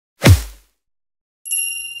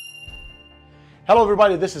Hello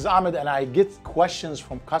everybody, this is Ahmed, and I get questions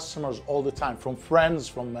from customers all the time, from friends,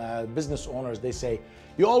 from business owners. They say,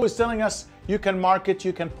 you're always telling us you can market,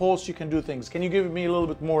 you can post, you can do things. Can you give me a little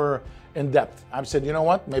bit more in depth? I've said, you know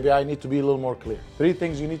what, maybe I need to be a little more clear. 3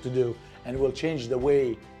 things you need to do, and it will change the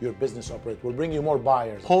way your business operates, will bring you more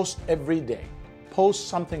buyers. Post every day. Post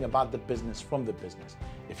something about the business, from the business.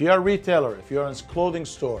 If you're a retailer, if you're in a clothing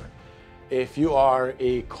store, if you are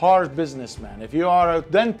a car businessman, if you are a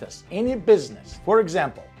dentist, any business. For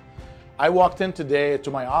example, I walked in today to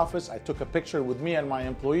my office, I took a picture with me and my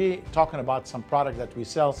employee talking about some product that we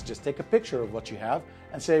sell. So just take a picture of what you have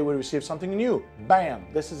and say we received something new. Bam,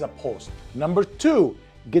 this is a post. Number 2,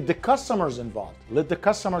 get the customers involved. Let the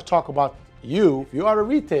customer talk about you. If you are a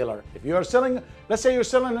retailer, if you are selling, let's say you're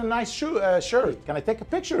selling a nice shirt, can I take a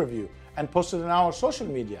picture of you and post it in our social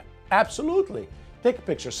media? Absolutely. Take a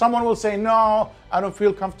picture. Someone will say, no, I don't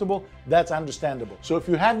feel comfortable. That's understandable. So if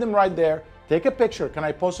you have them right there, take a picture. Can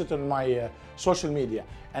I post it on my social media?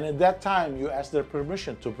 And at that time, you ask their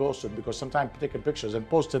permission to post it, because sometimes taking pictures and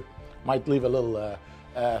post it might leave a little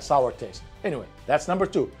sour taste. Anyway, that's number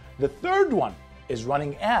 2. The third one is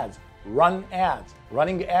running ads. Run ads.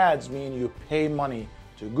 Running ads mean you pay money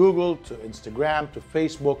to Google, to Instagram, to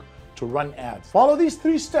Facebook to run ads. Follow these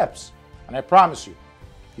 3 steps, and I promise you,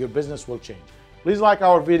 your business will change. Please like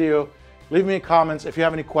our video, leave me comments. If you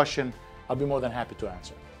have any question, I'll be more than happy to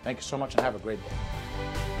answer. Thank you so much and have a great day.